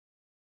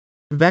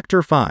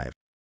VecTor5.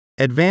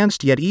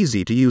 Advanced yet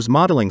easy-to-use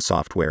modeling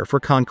software for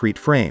concrete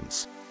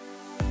frames.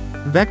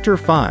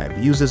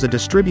 VecTor5 uses a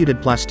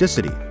distributed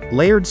plasticity,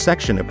 layered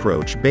section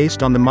approach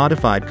based on the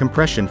modified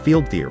compression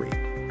field theory.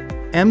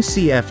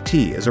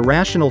 MCFT is a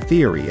rational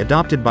theory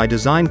adopted by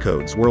design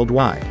codes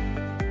worldwide.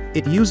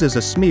 It uses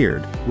a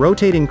smeared,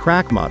 rotating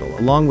crack model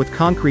along with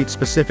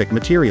concrete-specific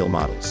material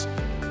models.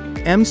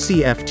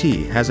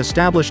 MCFT has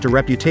established a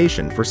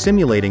reputation for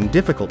simulating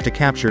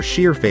difficult-to-capture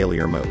shear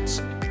failure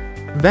modes.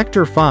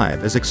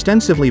 VecTor5 is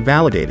extensively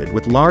validated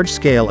with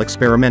large-scale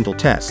experimental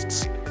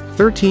tests.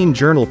 13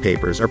 journal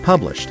papers are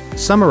published,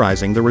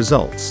 summarizing the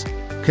results.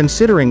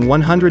 Considering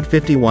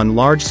 151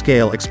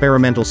 large-scale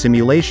experimental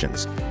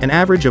simulations, an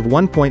average of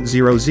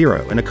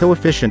 1.00 and a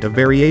coefficient of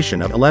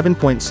variation of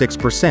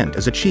 11.6%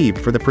 is achieved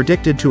for the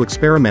predicted to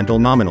experimental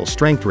nominal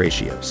strength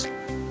ratios.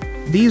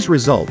 These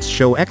results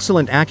show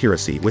excellent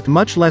accuracy with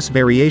much less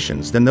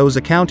variations than those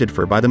accounted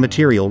for by the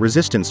material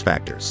resistance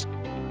factors.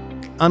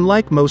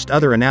 Unlike most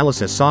other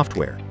analysis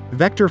software,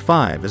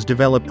 VecTor5 is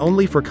developed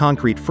only for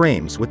concrete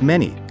frames with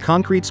many,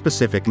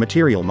 concrete-specific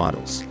material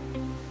models.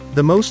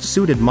 The most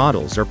suited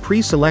models are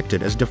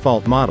pre-selected as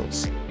default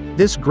models.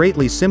 This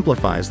greatly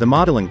simplifies the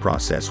modeling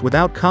process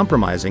without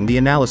compromising the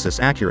analysis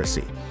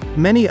accuracy.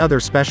 Many other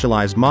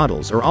specialized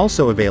models are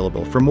also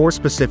available for more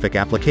specific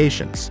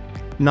applications.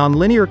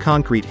 Nonlinear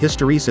concrete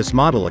hysteresis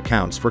model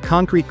accounts for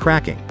concrete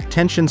cracking,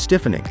 tension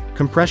stiffening,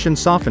 compression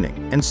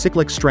softening, and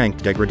cyclic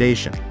strength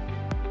degradation.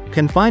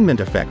 Confinement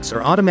effects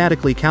are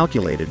automatically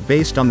calculated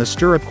based on the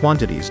stirrup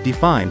quantities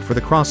defined for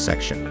the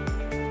cross-section.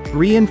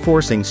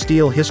 Reinforcing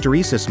steel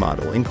hysteresis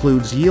model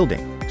includes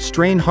yielding,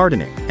 strain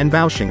hardening, and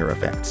Bauschinger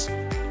effects.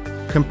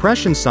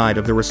 Compression side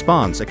of the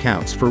response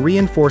accounts for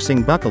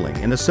reinforcing buckling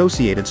and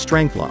associated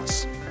strength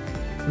loss.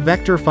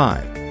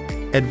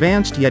 VecTor5.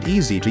 Advanced yet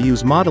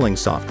easy-to-use modeling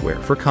software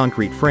for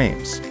concrete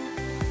frames.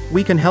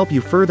 We can help you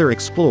further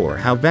explore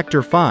how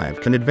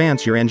VecTor5 can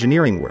advance your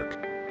engineering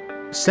work.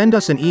 Send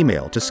us an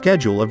email to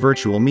schedule a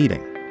virtual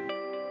meeting.